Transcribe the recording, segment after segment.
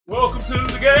Welcome to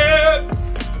the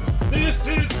G.A.B. This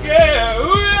is G.A.B.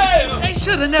 Ooh, yeah. They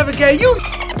should have never gave you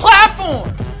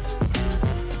platforms.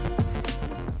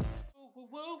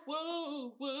 Woo,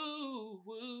 woo, woo,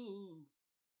 woo.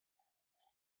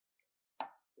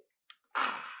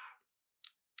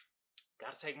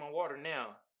 Gotta take my water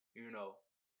now, you know.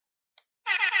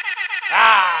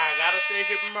 Gotta stay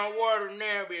sipping my water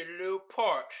now, be a little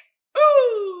parched.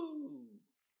 Ooh!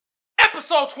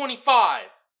 Episode 25.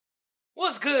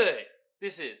 What's good?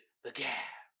 This is the G.A.B.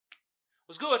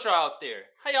 What's good with y'all out there?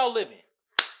 How y'all living?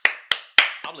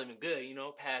 I'm living good, you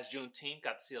know. Past Juneteenth,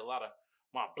 got to see a lot of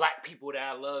my black people that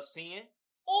I love seeing.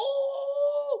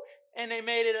 Ooh! And they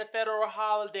made it a federal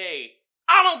holiday.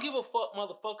 I don't give a fuck,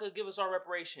 motherfucker. Give us our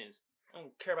reparations. I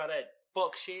don't care about that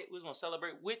fuck shit. We're gonna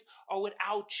celebrate with or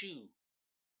without you.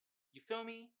 You feel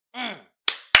me?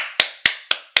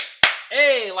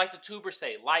 Hey, like the tubers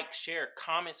say, like, share,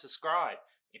 comment, subscribe,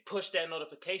 and push that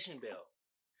notification bell.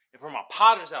 And for my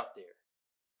potters out there,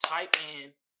 type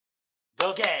in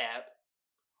the G.A.B.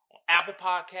 on Apple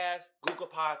Podcasts, Google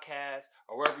Podcasts,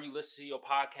 or wherever you listen to your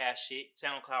podcast shit,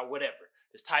 SoundCloud, whatever.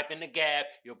 Just type in the G.A.B.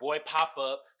 Your boy pop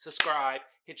up, subscribe,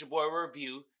 hit your boy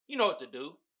review. You know what to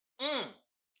do.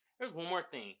 There's one more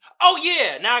thing. Oh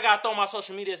yeah, now I gotta throw my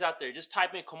social medias out there. Just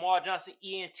type in Kamal Johnson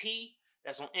ENT.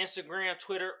 That's on Instagram,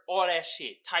 Twitter, all that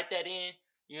shit. Type that in.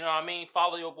 You know what I mean?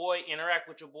 Follow your boy, interact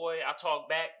with your boy. I talk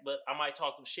back, but I might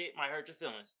talk some shit, might hurt your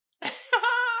feelings.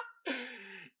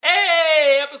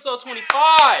 Hey, episode 25.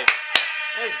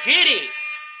 Let's get it.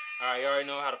 All right, you already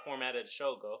know how the format of the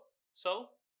show go. So,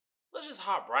 let's just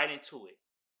hop right into it.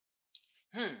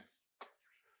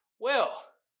 Well.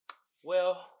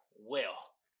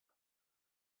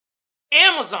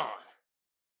 Amazon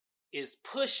is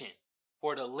pushing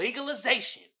for the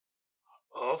legalization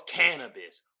of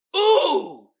cannabis.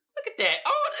 Ooh, look at that.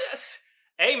 Oh, this.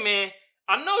 Hey, man,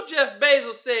 I know Jeff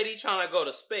Bezos said he trying to go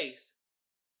to space,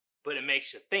 but it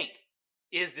makes you think,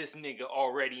 is this nigga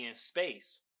already in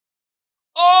space?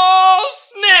 Oh,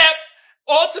 snaps!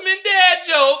 Ultimate dad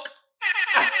joke.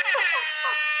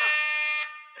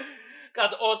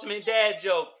 Got the ultimate dad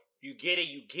joke. If you get it,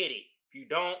 you get it. If you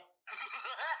don't,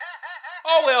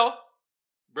 oh well.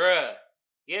 Bruh.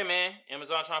 Yeah, man.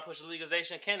 Amazon trying to push the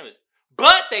legalization of cannabis.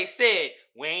 But they said,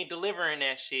 we ain't delivering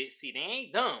that shit. See, they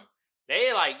ain't dumb.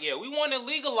 They like, yeah, we want to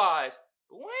legalize,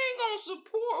 but we ain't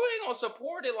gonna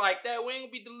support it like that. We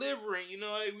ain't gonna be delivering, you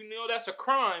know. We know that's a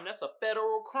crime. That's a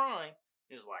federal crime.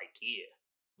 It's like, yeah.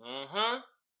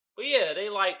 But yeah, they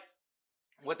like,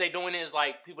 what they doing is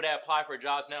like, people that apply for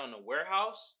jobs now in the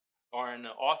warehouse or in the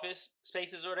office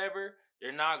spaces or whatever,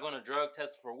 they're not gonna drug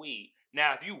test for weed.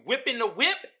 Now, if you whipping the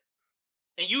whip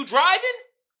and you driving,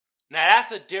 now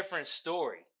that's a different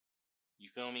story. You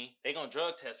feel me? They gonna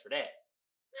drug test for that.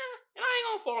 And I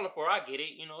ain't gonna fall for it. I get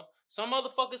it, you know. Some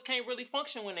motherfuckers can't really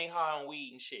function when they high on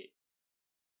weed and shit.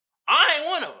 I ain't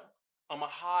one of them. I'm a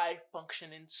high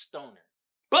functioning stoner.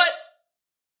 But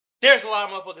there's a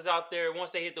lot of motherfuckers out there,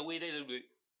 once they hit the weed, they just be,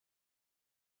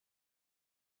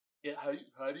 yeah,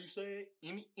 how do you say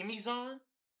it? Amazon?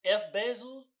 F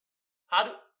Bezos? How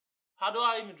do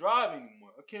I even drive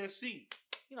anymore? I can't see.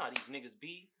 You know how these niggas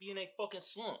be in a fucking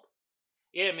slump.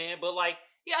 Yeah, man, but like,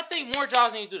 yeah, I think more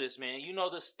jobs need to do this, man. You know,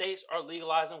 the states are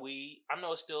legalizing weed. I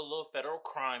know it's still a little federal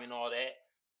crime and all that.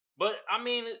 But, I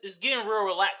mean, it's getting real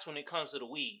relaxed when it comes to the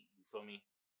weed. You feel me?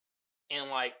 And,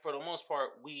 like, for the most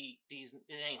part, weed, it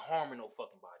ain't harming no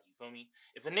fucking body. You feel me?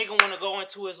 If a nigga want to go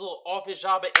into his little office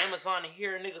job at Amazon and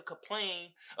hear a nigga complain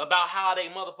about how they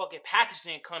motherfucking package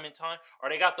didn't come in time, or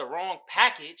they got the wrong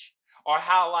package, or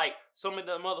how, like, some of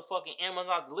the motherfucking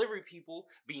Amazon delivery people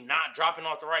be not dropping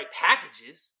off the right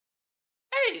packages,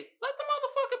 hey, let the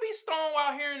motherfucker be stoned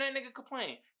while hearing that nigga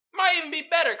complain. Might even be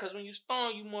better, because when you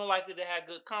stone, you more likely to have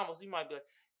good combos. You might be like,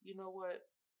 you know what?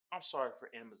 I'm sorry for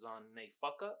Amazon and they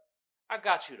fuck up. I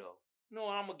got you, though. You know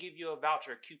what? I'm going to give you a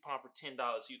voucher, a coupon for $10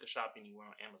 so you can shop anywhere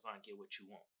on Amazon and get what you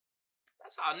want.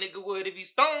 That's how a nigga would if he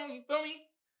stoned, you feel me?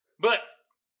 But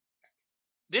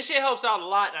this shit helps out a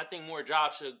lot, and I think more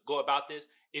jobs should go about this.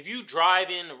 If you drive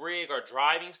in the rig or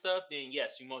driving stuff, then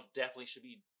yes, you most definitely should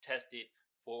be tested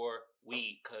for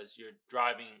weed, because you're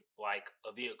driving like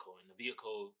a vehicle, and the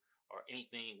vehicle or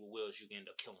anything with wheels, you can end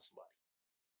up killing somebody.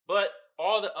 But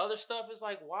all the other stuff is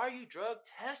like, why are you drug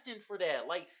testing for that?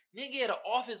 Like, nigga at an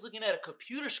office looking at a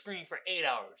computer screen for 8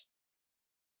 hours.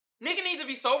 Nigga needs to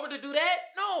be sober to do that?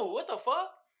 No, what the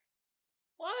fuck?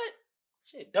 What?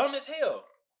 Shit, dumb as hell.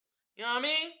 You know what I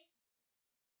mean?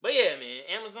 But yeah, man,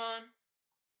 Amazon,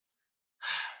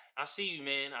 I see you,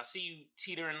 man. I see you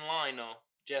teetering the line, though.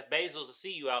 Jeff Bezos, I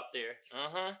see you out there.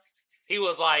 He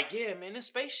was like, yeah, man, this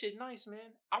space shit nice, man.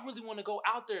 I really want to go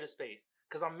out there to space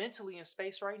because I'm mentally in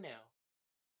space right now.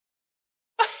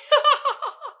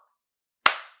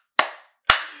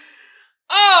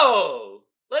 Oh,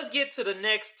 let's get to the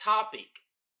next topic.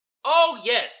 Oh,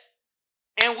 yes.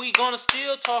 And we're going to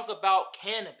still talk about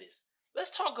cannabis.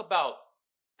 Let's talk about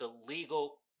the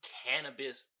legal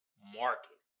cannabis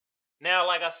market. Now,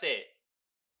 like I said,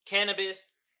 cannabis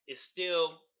is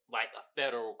still like a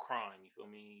federal crime. You feel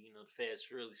me? You know, the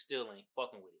feds really still ain't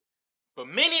fucking with it. But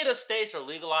many of the states are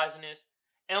legalizing this.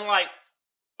 And like,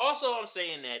 also I'm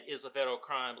saying that it's a federal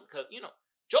crime because, you know,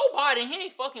 Joe Biden, he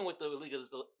ain't fucking with the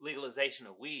legalization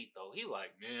of weed, though. He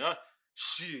like, man,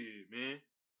 shit, man.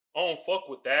 I don't fuck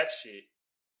with that shit.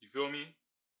 You feel me?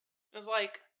 It's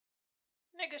like,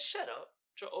 nigga, shut up.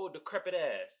 Your old decrepit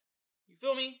ass. You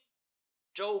feel me?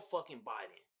 Joe fucking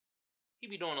Biden. He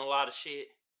be doing a lot of shit.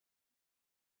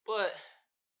 But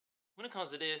when it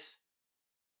comes to this,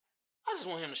 I just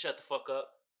want him to shut the fuck up.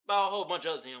 About a whole bunch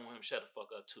of other things I want him to shut the fuck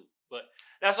up too. But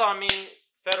that's all I mean.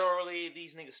 Federally,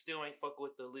 these niggas still ain't fuck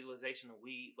with the legalization of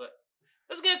weed. But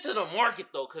let's get into the market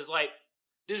though, cause like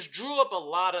this drew up a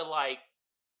lot of like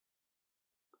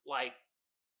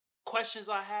questions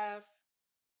I have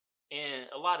and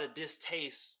a lot of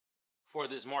distaste for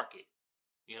this market.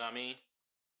 You know what I mean?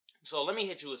 So let me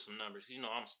hit you with some numbers. You know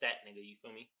I'm a stat nigga, you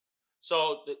feel me?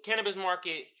 So the cannabis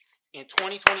market in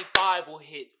 2025 will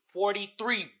hit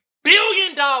 $43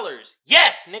 billion.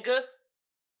 Yes, nigga.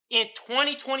 In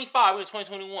 2025, we're in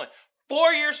 2021.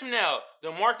 4 years from now,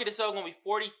 the market itself is going to be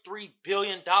 $43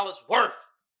 billion worth.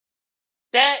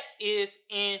 That is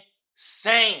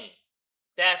insane.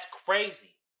 That's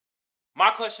crazy.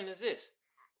 My question is this,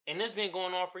 and this has been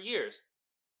going on for years.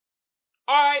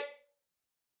 All right,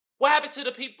 what happened to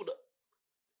the people,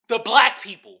 the black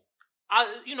people?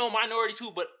 Minority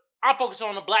too, but I'm focused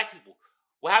on the black people.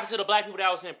 What happened to the black people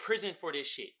that was in prison for this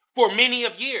shit for many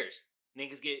of years?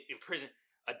 Niggas get in prison.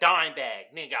 A dime bag,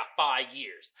 nigga got 5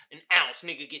 years. An ounce,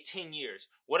 nigga get 10 years.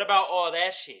 What about all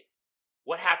that shit?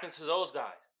 What happens to those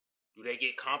guys? Do they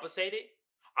get compensated?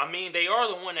 I mean, they are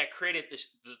the one that created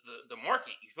the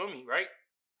market. You feel me, right?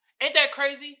 Ain't that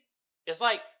crazy? It's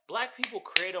like black people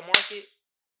create a market,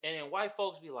 and then white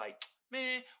folks be like,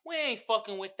 man, we ain't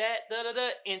fucking with that,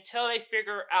 until they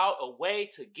figure out a way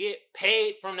to get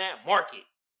paid from that market.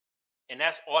 And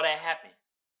that's all that happened.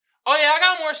 Oh yeah, I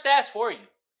got more stats for you.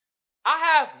 I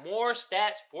have more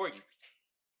stats for you.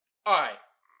 All right.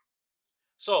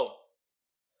 So,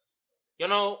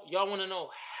 y'all want to know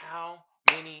how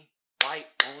many white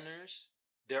owners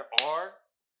there are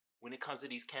when it comes to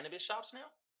these cannabis shops now?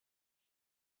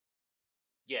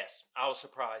 Yes, I was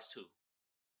surprised too.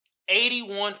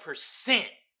 81%.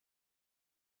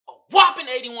 A whopping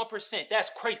 81%.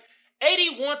 That's crazy.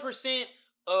 81%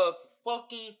 of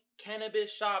fucking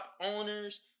cannabis shop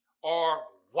owners are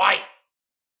white.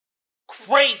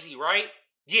 Crazy, right?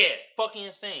 Yeah, fucking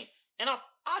insane. And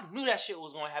I knew that shit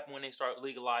was gonna happen when they start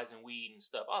legalizing weed and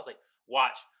stuff. I was like,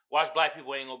 watch black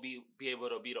people ain't gonna be able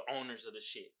to be the owners of the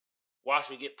shit. Watch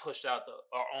we get pushed out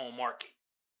our own market.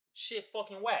 Shit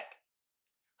fucking whack.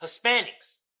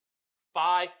 Hispanics,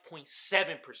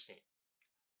 5.7%.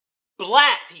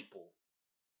 Black people,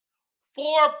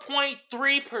 4.3%.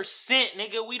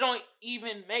 Nigga, we don't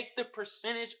even make the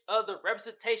percentage of the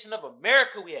representation of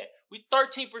America we had. We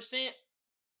 13%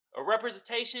 of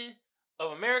representation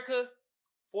of America,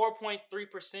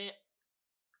 4.3%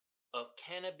 of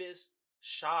cannabis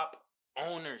shop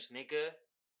owners, nigga.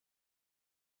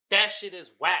 That shit is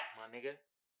whack, my nigga.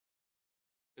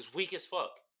 It's weak as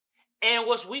fuck. And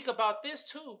what's weak about this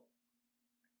too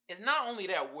is not only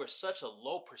that we're such a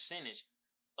low percentage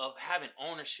of having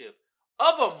ownership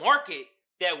of a market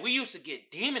that we used to get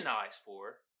demonized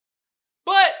for,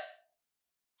 but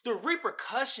the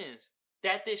repercussions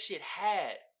that this shit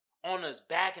had on us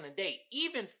back in the day,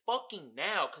 even fucking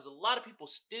now, because a lot of people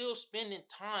still spending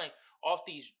time off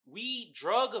these weed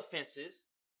drug offenses.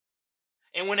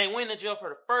 And when they went to jail for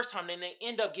the first time, then they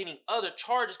end up getting other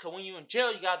charges, because when you're in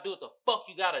jail, you gotta do what the fuck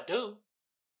you gotta do.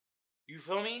 You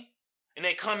feel me? And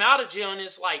they come out of jail and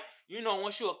it's like,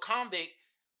 once you're a convict,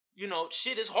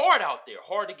 shit is hard out there.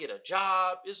 Hard to get a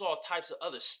job. There's all types of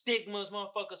other stigmas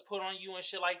motherfuckers put on you and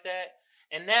shit like that.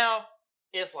 And now,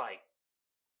 it's like,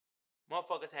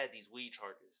 motherfuckers had these weed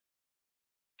charges.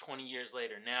 20 years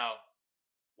later, now,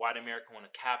 white America want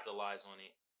to capitalize on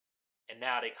it. And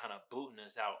now they kind of booting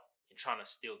us out and trying to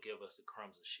still give us the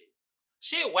crumbs of shit.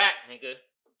 Shit whack, nigga.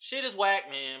 Shit is whack,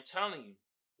 man. I'm telling you.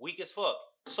 Weak as fuck.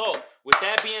 So, with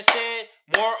that being said,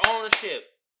 more ownership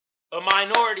of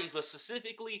minorities, but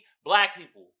specifically black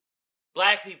people.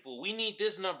 Black people, we need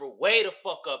this number way the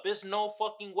fuck up. There's no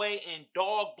fucking way in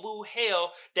dog blue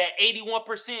hell that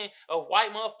 81% of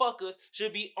white motherfuckers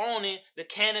should be owning the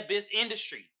cannabis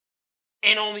industry.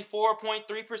 And only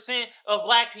 4.3% of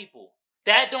black people.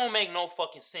 That don't make no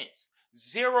fucking sense.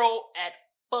 Zero at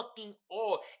fucking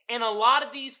all. And a lot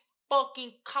of these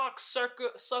fucking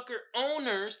cocksucker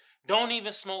owners don't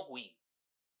even smoke weed.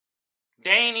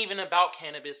 They ain't even about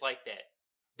cannabis like that.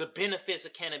 The benefits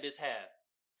of cannabis have.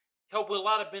 Help with a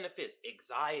lot of benefits.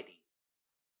 Anxiety.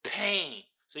 Pain.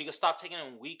 So you can stop taking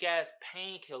them weak ass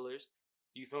painkillers.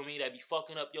 You feel me? That be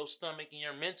fucking up your stomach and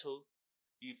your mental.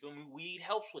 You feel me? Weed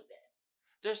helps with that.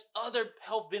 There's other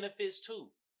health benefits too.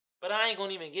 But I ain't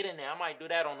gonna even get in there. I might do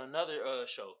that on another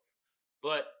show.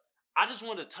 But I just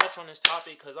wanted to touch on this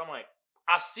topic because I'm like,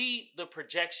 I see the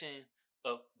projection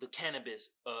of the cannabis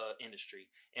industry.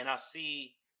 And I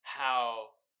see how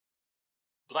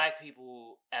black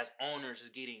people as owners is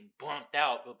getting bumped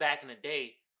out. But back in the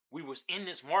day, we was in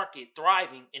this market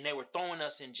thriving and they were throwing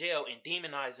us in jail and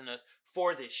demonizing us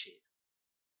for this shit.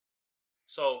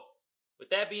 So with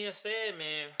that being said,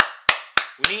 man,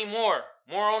 we need more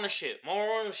ownership.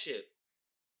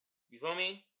 You feel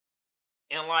me?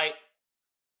 And like,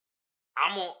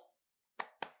 I'm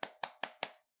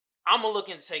gonna look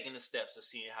into taking the steps of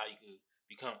seeing how you can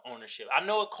become ownership. I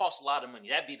know it costs a lot of money.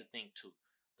 That'd be the thing too.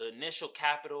 The initial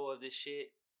capital of this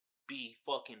shit be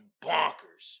fucking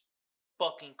bonkers.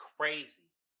 Fucking crazy.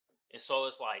 And so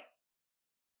it's like,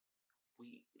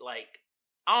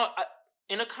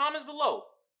 in the comments below,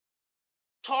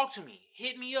 talk to me.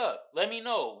 Hit me up. Let me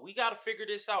know. We gotta figure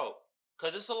this out.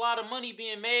 Cause it's a lot of money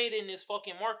being made in this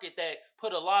fucking market that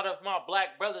put a lot of my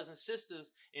black brothers and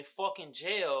sisters in fucking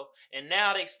jail. And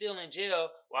now they still in jail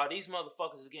while these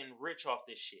motherfuckers is getting rich off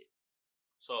this shit.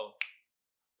 So,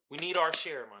 we need our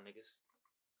share, my niggas.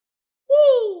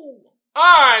 Woo!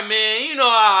 Alright, man. You know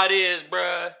how it is,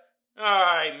 bruh.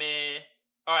 Alright, man.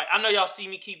 Alright, I know y'all see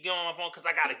me keep going on my phone because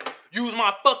I gotta use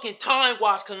my fucking time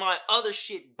watch because my other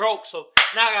shit broke. So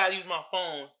now I gotta use my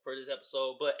phone for this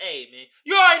episode. But hey, man,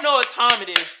 you already know what time it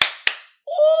is.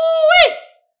 Ooh-wee!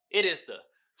 It is the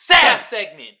SAF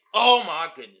segment. Oh my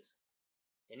goodness.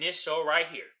 In this show right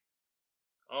here.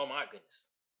 Oh my goodness.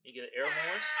 You get air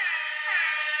horns.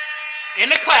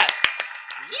 And the claps.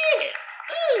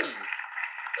 Yeah. Ooh.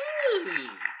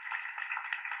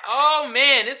 Oh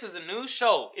man, this is a new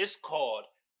show. It's called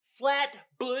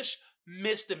Flatbush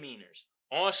Misdemeanors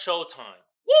on Showtime.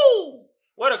 Woo!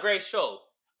 What a great show.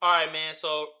 Alright, man,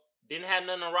 so didn't have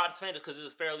nothing on Rotten Tomatoes because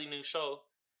it's a fairly new show.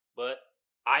 But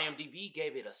IMDb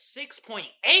gave it a 6.8.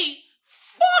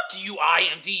 Fuck you,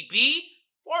 IMDb.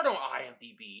 Or don't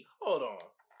IMDb. Hold on.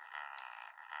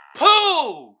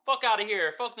 Pooh! Fuck out of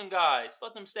here. Fuck them guys.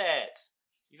 Fuck them stats.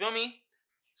 You feel me?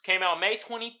 This came out May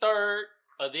 23rd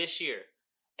of this year.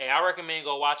 Hey, I recommend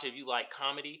go watch it if you like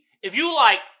comedy. If you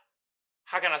like,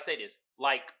 how can I say this?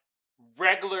 Like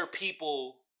regular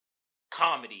people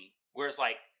comedy, where it's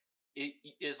like,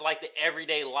 it's like the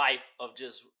everyday life of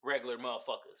just regular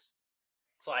motherfuckers.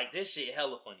 It's like, this shit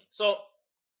hella funny. So,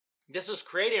 this was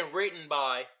created and written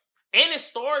by, and it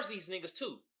stars these niggas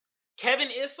too. Kevin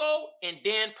Isso and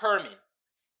Dan Perlman.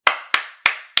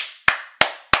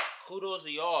 Kudos to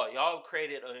y'all. Y'all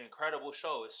created an incredible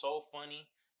show. It's so funny.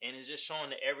 And it's just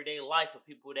showing the everyday life of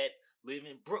people that live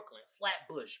in Brooklyn.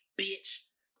 Flatbush, bitch.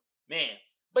 Man.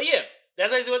 But yeah,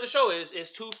 that's basically what the show is.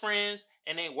 It's two friends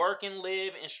and they work and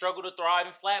live and struggle to thrive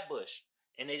in Flatbush.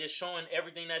 And they just showing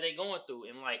everything that they going through.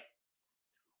 And like,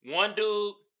 one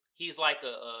dude, he's like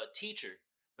a teacher.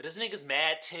 But this nigga's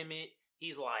mad timid.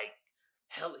 He's like,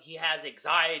 hell, he has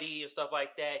anxiety and stuff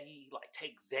like that. He like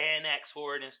takes Xanax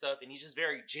for it and stuff. And he's just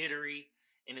very jittery.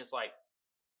 And it's like,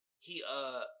 he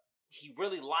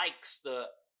really likes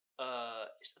I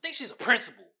think she's a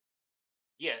principal.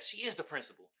 Yeah, she is the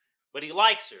principal. But he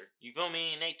likes her. You feel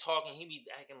me? And they talking, he be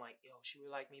acting like, yo, she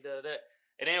really like me, da. And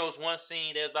then there was one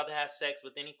scene they was about to have sex,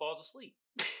 but then he falls asleep.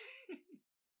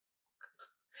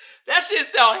 That shit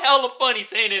sound hella funny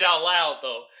saying it out loud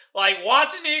though. Like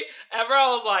watching it, after I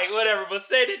was like, whatever, but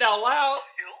saying it out loud.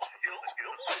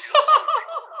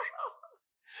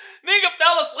 Nigga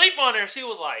fell asleep on her and she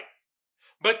was like,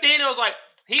 but then it was like,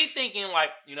 he thinking like,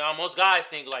 you know, most guys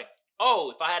think like,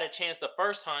 oh, if I had a chance the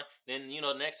first time, then, you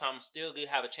know, next time I'm still gonna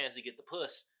have a chance to get the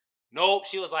puss. Nope.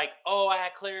 She was like, oh, I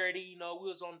had clarity. You know, we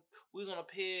was on a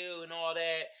pill and all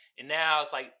that. And now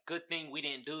it's like, good thing we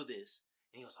didn't do this.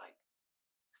 And he was like,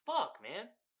 fuck, man.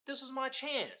 This was my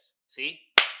chance. See,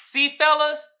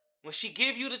 fellas, when she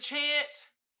give you the chance,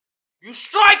 you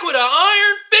strike with an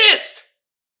iron fist.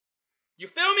 You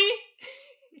feel me?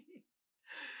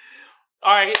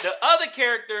 All right, the other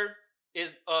character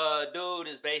dude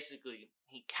is basically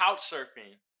he couch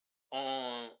surfing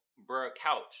on bruh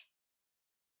couch.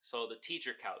 So the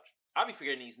teacher couch. I'll be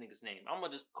forgetting these niggas' name. I'm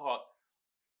gonna just call it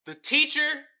the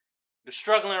teacher, the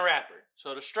struggling rapper.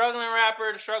 So the struggling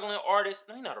rapper, the struggling artist.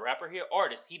 No, he's not a rapper. He's an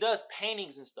artist. He does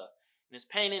paintings and stuff. And his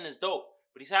painting is dope.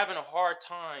 But he's having a hard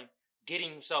time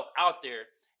getting himself out there.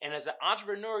 And as an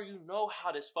entrepreneur, you know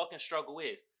how this fucking struggle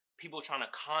is. People trying to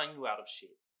con you out of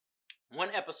shit. One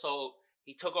episode,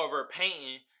 he took over a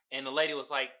painting and the lady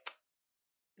was like,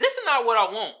 this is not what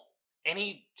I want. And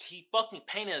he fucking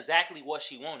painted exactly what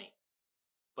she wanted.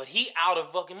 But he out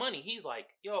of fucking money. He's like,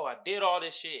 yo, I did all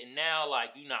this shit and now, like,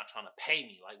 you not trying to pay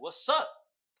me. Like, what's up?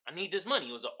 I need this money.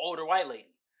 It was an older white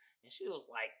lady. And she was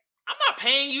like, I'm not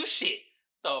paying you shit.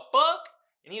 The fuck?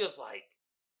 And he was like,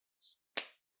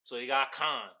 so he got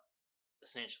conned,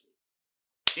 essentially.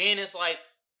 Then it's like,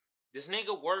 this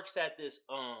nigga works at this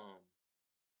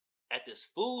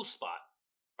food spot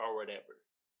or whatever.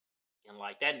 And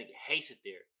like, that nigga hates it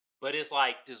there. But it's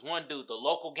like, this one dude, the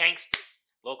local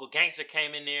gangster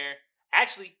came in there.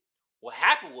 Actually, what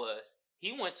happened was,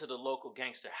 he went to the local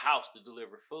gangster house to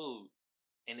deliver food.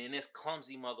 And then this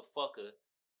clumsy motherfucker,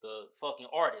 the fucking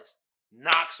artist,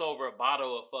 knocks over a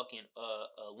bottle of fucking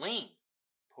lean,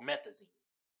 promethazine,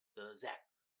 the exact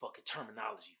fucking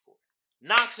terminology for it.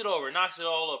 Knocks it all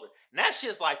over. And that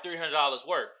shit's like $300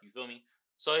 worth, you feel me?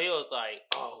 So he was like,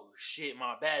 oh shit,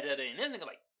 my bad. And this nigga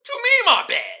like, what you mean my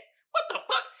bad? What the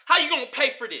fuck? How you gonna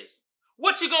pay for this?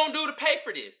 What you gonna do to pay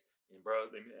for this? And bro,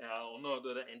 I don't know.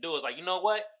 And dude was like, you know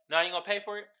what? Now you gonna pay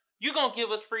for it? You gonna give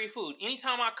us free food.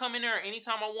 Anytime I come in there,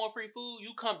 anytime I want free food,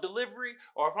 you come delivery,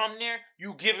 or if I'm there,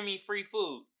 you giving me free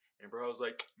food. And bro was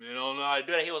like, man, I don't know how to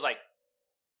do that. He was like,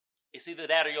 it's either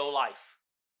that or your life.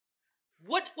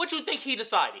 What you think he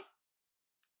decided?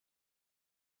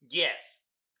 Yes.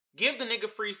 Give the nigga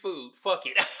free food. Fuck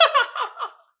it.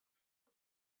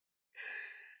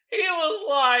 He was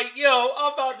like, yo,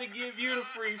 I'm about to give you the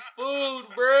free food,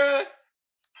 bruh.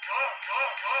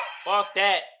 Fuck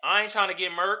that. I ain't trying to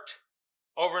get murked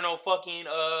over no fucking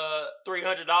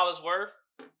 $300 worth.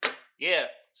 Yeah,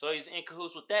 so he's in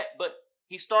cahoots with that. But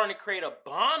he's starting to create a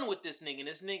bond with this nigga. And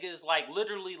this nigga is like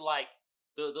literally like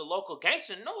the local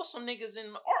gangster knows some niggas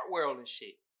in the art world and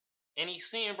shit. And he's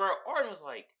seeing bro art and was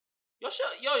like, your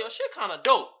shit kind of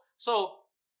dope. So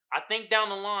I think down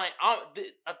the line, I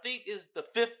think it's the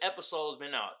 5th episode has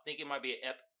been out. I think it might be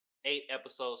an 8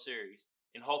 episode series.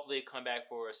 And hopefully it come back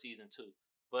for a season 2.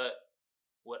 But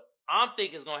what I'm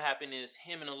thinking is going to happen is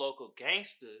him and the local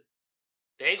gangster,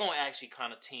 they going to actually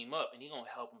kind of team up. And he going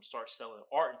to help him start selling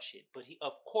art and shit. But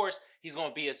of course, he's going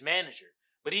to be his manager.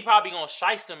 But he probably going to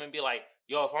shiest him and be like,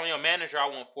 yo, if I'm your manager, I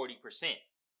want 40%.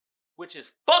 Which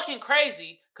is fucking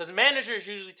crazy because managers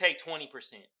usually take 20%.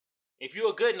 If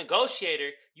you're a good negotiator,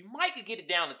 you might could get it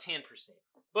down to 10%.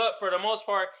 But for the most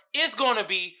part, it's going to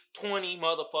be 20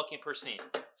 motherfucking percent.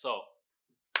 So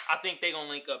I think they going to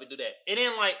link up and do that. And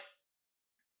then like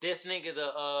this nigga,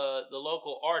 the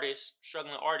local artist,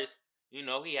 struggling artist, you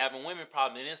know, he having women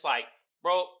problem. And it's like,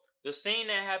 bro, the scene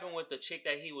that happened with the chick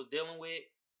that he was dealing with,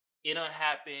 it done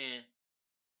happened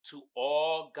to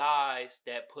all guys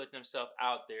that put themselves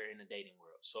out there in the dating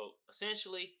world. So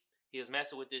essentially, he was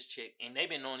messing with this chick, and they've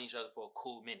been knowing each other for a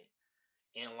cool minute.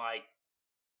 And, like,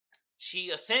 she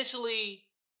essentially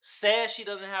says she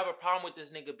doesn't have a problem with this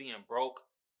nigga being broke,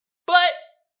 but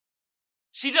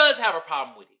she does have a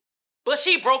problem with it. But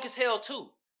she broke as hell, too.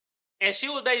 And she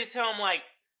was basically telling him, like,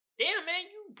 damn, man,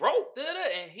 you broke,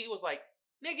 da-da. And he was like,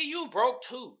 nigga, you broke,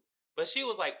 too. But she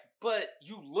was like, but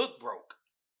you look broke.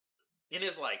 And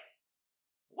it's like,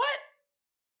 what?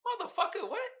 Motherfucker,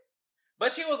 what?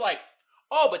 But she was like,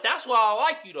 oh, but that's why I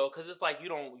like you though, because it's like you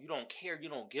don't care, you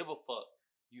don't give a fuck.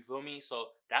 You feel me? So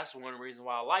that's one reason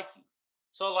why I like you.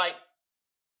 So like,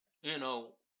 you know,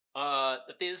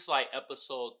 this is like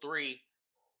episode 3.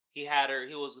 He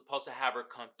was supposed to have her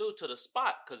come through to the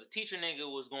spot because the teacher nigga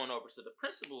was going over to the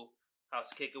principal house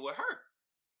to kick it with her.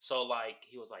 So like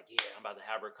he was like, yeah, I'm about to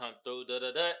have her come through,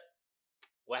 da-da-da.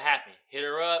 What happened? Hit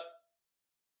her up,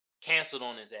 canceled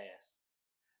on his ass.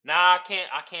 Nah,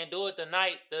 I can't do it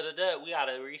tonight. We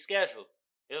gotta reschedule.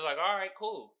 It was like, all right,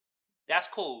 cool. That's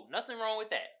cool. Nothing wrong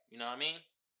with that. You know what I mean?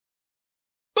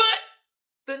 But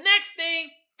the next thing,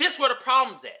 this where the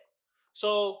problem's at.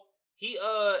 So he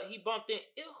bumped in.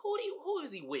 Who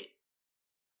is he with?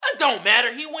 It don't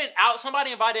matter. He went out.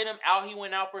 Somebody invited him out. He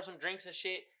went out for some drinks and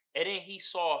shit. And then he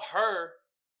saw her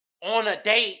on a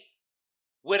date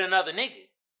with another nigga.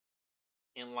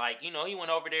 And like, you know, he went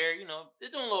over there, you know,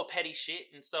 they're doing a little petty shit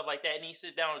and stuff like that. And he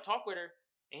sit down and talk with her.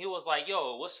 And he was like,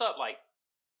 yo, what's up? Like,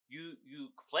 you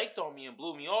flaked on me and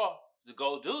blew me off. to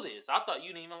go do this. I thought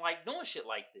you didn't even like doing shit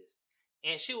like this.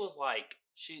 And she was like,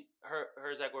 her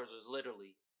exact words was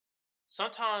literally,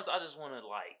 sometimes I just want to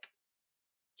like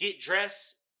get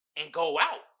dressed and go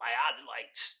out.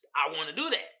 I want to do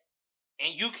that,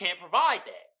 and you can't provide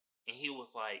that. And he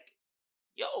was like,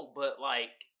 yo, but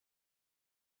like,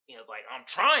 he was like, I'm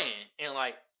trying, and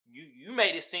like you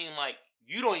made it seem like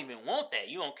you don't even want that.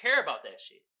 You don't care about that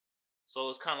shit. So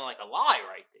it's kind of like a lie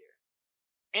right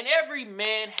there. And every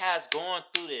man has gone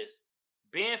through this,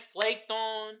 being flaked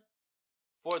on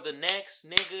for the next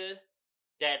nigga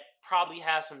that probably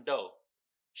has some dough.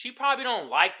 She probably don't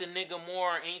like the nigga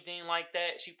more or anything like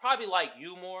that. She probably like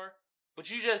you more, but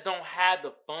you just don't have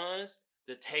the funds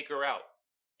to take her out.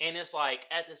 And it's like,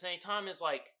 at the same time, it's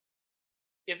like,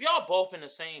 if y'all both in the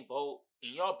same boat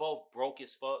and y'all both broke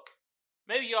as fuck,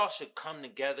 maybe y'all should come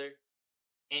together.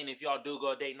 And if y'all do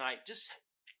go date night, just,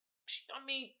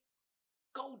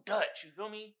 go Dutch, you feel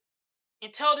me?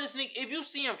 And tell this nigga, if you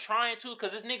see him trying to,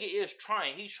 because this nigga is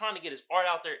trying. He's trying to get his art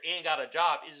out there and got a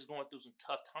job. He's just going through some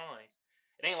tough times.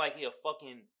 It ain't like he a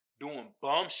fucking doing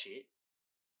bum shit.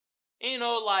 And, you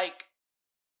know, like,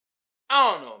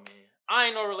 I don't know, man. I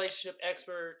ain't no relationship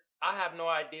expert. I have no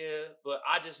idea. But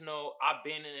I just know I've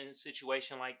been in a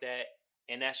situation like that.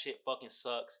 And that shit fucking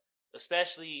sucks.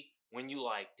 Especially when you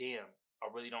like, damn, I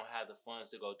really don't have the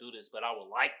funds to go do this. But I would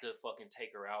like to fucking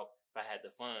take her out if I had the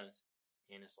funds.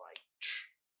 And it's like,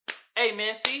 hey,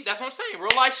 man, see? That's what I'm saying.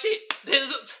 Real life shit.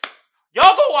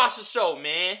 Y'all go watch the show,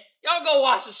 man. Y'all go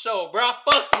watch the show, bro. I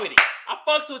fucks with it. I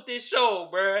fucks with this show,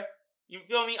 bro. You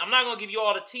feel me? I'm not going to give you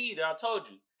all the tea that I told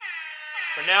you.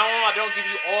 From now on, I don't give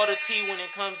you all the tea when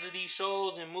it comes to these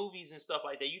shows and movies and stuff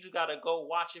like that. You just got to go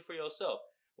watch it for yourself.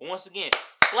 But once again,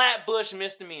 Flatbush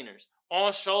Misdemeanors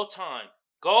on Showtime.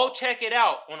 Go check it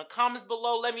out. On the comments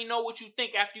below, let me know what you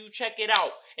think after you check it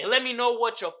out. And let me know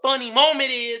what your funny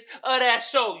moment is of that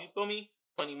show. You feel me?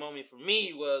 Funny moment for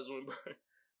me was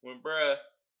when bruh,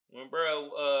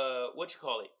 what you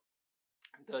call it?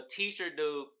 The teacher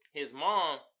dude, his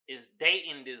mom is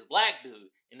dating this black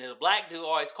dude. And the black dude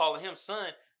always calling him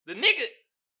son. The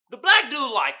black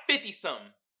dude like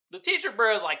 50-something. The teacher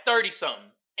bruh is like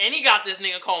 30-something. And he got this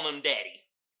nigga calling him daddy.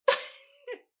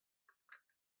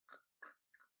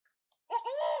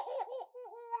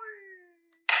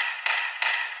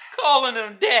 Calling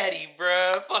him daddy,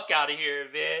 bruh. Fuck out of here,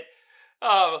 man.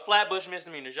 Oh, Flatbush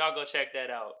Misdemeanors. Y'all go check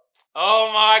that out.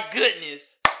 Oh my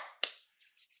goodness.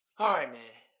 Alright, man.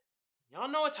 Y'all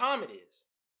know what time it is.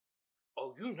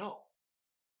 Oh, you know.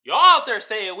 Y'all out there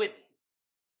say it with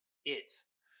me. It's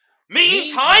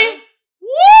meme time?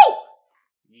 Woo!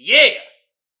 Yeah.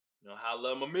 You know how I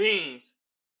love my memes.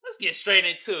 Let's get straight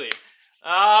into it.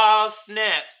 Oh,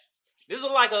 snaps. This is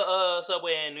like a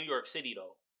Subway in New York City,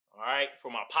 though. All right, for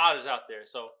my potters out there.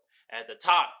 So at the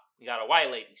top, you got a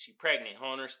white lady. She pregnant,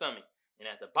 on her stomach. And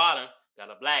at the bottom, got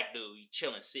a black dude. He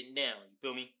chilling, sitting down. You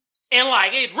feel me? And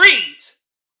like it reads,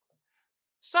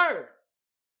 "Sir,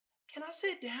 can I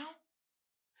sit down?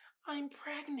 I'm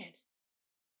pregnant."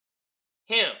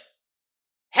 Him.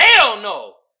 Hell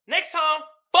no. Next time,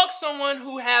 fuck someone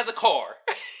who has a car.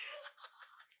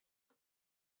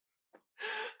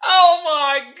 Oh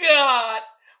my God.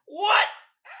 What?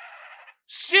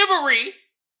 Chivalry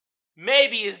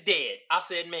maybe is dead. I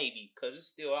said maybe because it's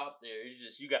still out there. It's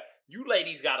just you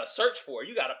ladies gotta search for it.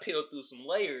 You gotta peel through some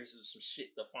layers of some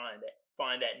shit to find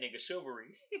that nigga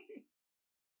chivalry.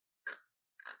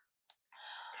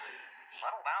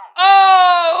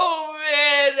 Oh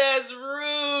man, that's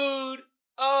rude.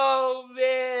 Oh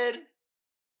man.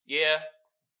 Yeah.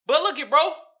 But look it,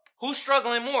 bro. Who's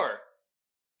struggling more?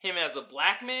 Him as a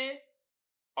black man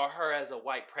or her as a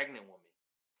white pregnant woman?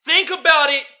 Think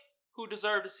about it. Who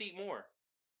deserved a seat more?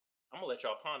 I'm gonna let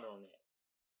y'all ponder on that.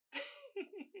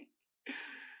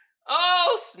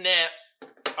 Oh, snaps.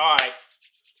 Alright.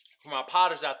 For my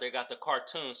potters out there, got the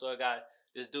cartoon. So I got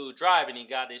this dude driving. He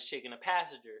got this chick in a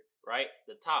passenger, right?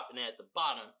 The top, and then at the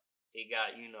bottom, it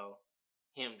got, you know,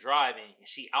 him driving and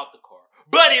she out the car.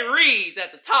 But it reads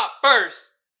at the top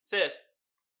first. Says,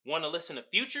 "Want to listen to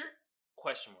Future?"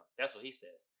 Question mark. That's what he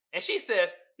says. And she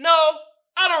says, "No,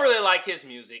 I don't really like his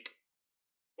music."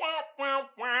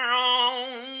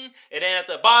 And then at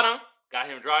the bottom, got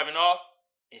him driving off,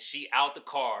 and she out the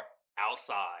car,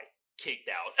 outside, kicked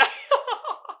out.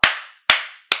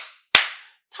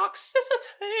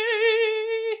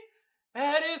 Toxicity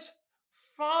at its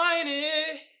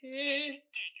finest.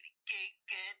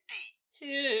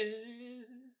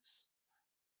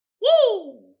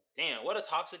 Woo! Damn, what a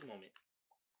toxic moment.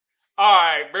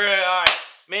 Alright, bruh, alright.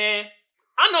 Man,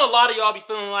 I know a lot of y'all be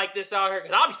feeling like this out here,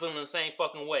 because I'll be feeling the same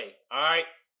fucking way, alright?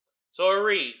 So it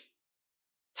reads,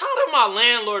 Tired of my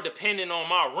landlord depending on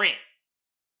my rent.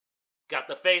 Got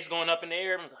the face going up in the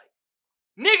air. I'm like,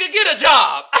 nigga, get a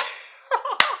job.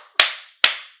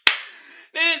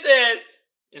 Then it says,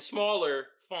 in smaller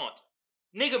font,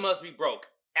 nigga must be broke,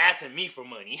 asking me for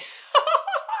money.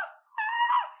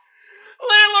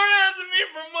 Landlord asking me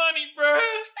for money,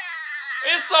 bruh.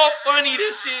 It's so funny.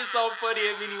 This shit is so funny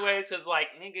in many ways. Cause like,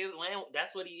 nigga,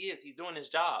 that's what he is. He's doing his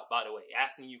job, by the way,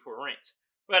 asking you for rent.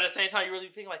 But at the same time, you really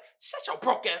think like, shut your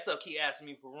broke ass up, keep asking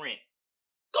me for rent.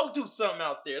 Go do something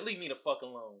out there. Leave me the fuck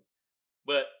alone.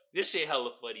 But this shit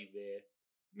hella funny,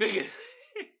 man. Nigga.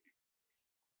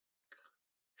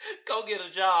 Go get a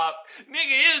job.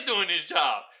 Nigga is doing his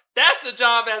job. That's the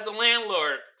job as a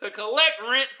landlord. To collect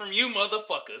rent from you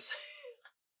motherfuckers.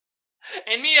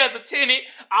 And me as a tenant,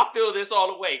 I feel this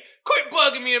all the way. Quit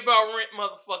bugging me about rent,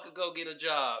 motherfucker. Go get a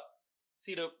job.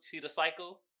 See the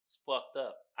cycle? It's fucked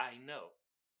up. I know.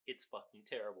 It's fucking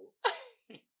terrible.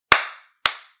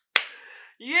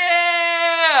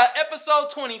 Yeah! Episode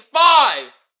 25.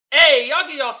 Hey, y'all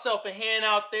give yourself a hand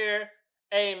out there.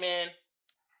 Hey, man.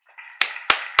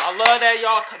 I love that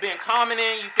y'all been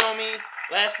commenting. You feel me?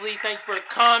 Leslie, thank you for the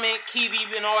comment. Kiwi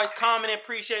been always commenting.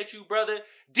 Appreciate you, brother.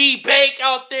 D-Bake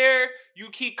out there. You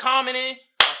keep commenting.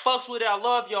 I fucks with it. I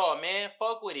love y'all, man.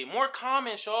 Fuck with it. More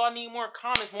comments, y'all. I need more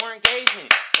comments, more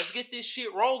engagement. Let's get this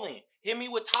shit rolling. Hit me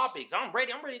with topics. I'm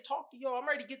ready. I'm ready to talk to y'all. I'm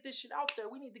ready to get this shit out there.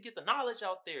 We need to get the knowledge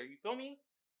out there. You feel me?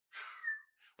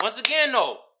 Once again,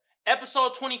 though,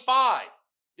 episode 25.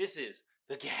 This is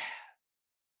the G.A.B.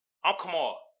 I'm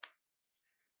Kamal.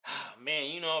 Man,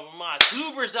 you know, my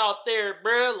tubers out there,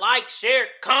 bro. Like, share,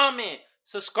 comment,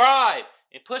 subscribe,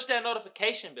 and push that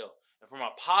notification bell. And for my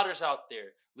potters out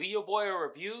there, leave your boy a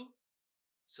review,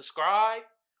 subscribe.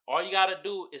 All you gotta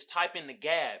do is type in the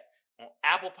G.A.B. on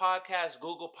Apple Podcasts,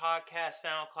 Google Podcasts,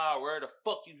 SoundCloud, where the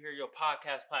fuck you hear your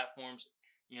podcast platforms.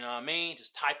 You know what I mean?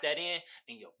 Just type that in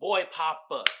and your boy pop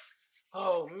up.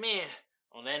 Oh, man.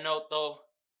 On that note, though,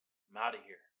 I'm out of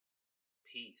here.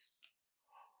 Peace.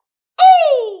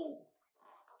 Ooh!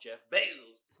 Jeff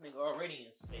Bezos. This nigga already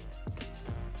in space.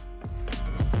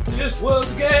 This was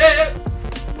the G.A.B.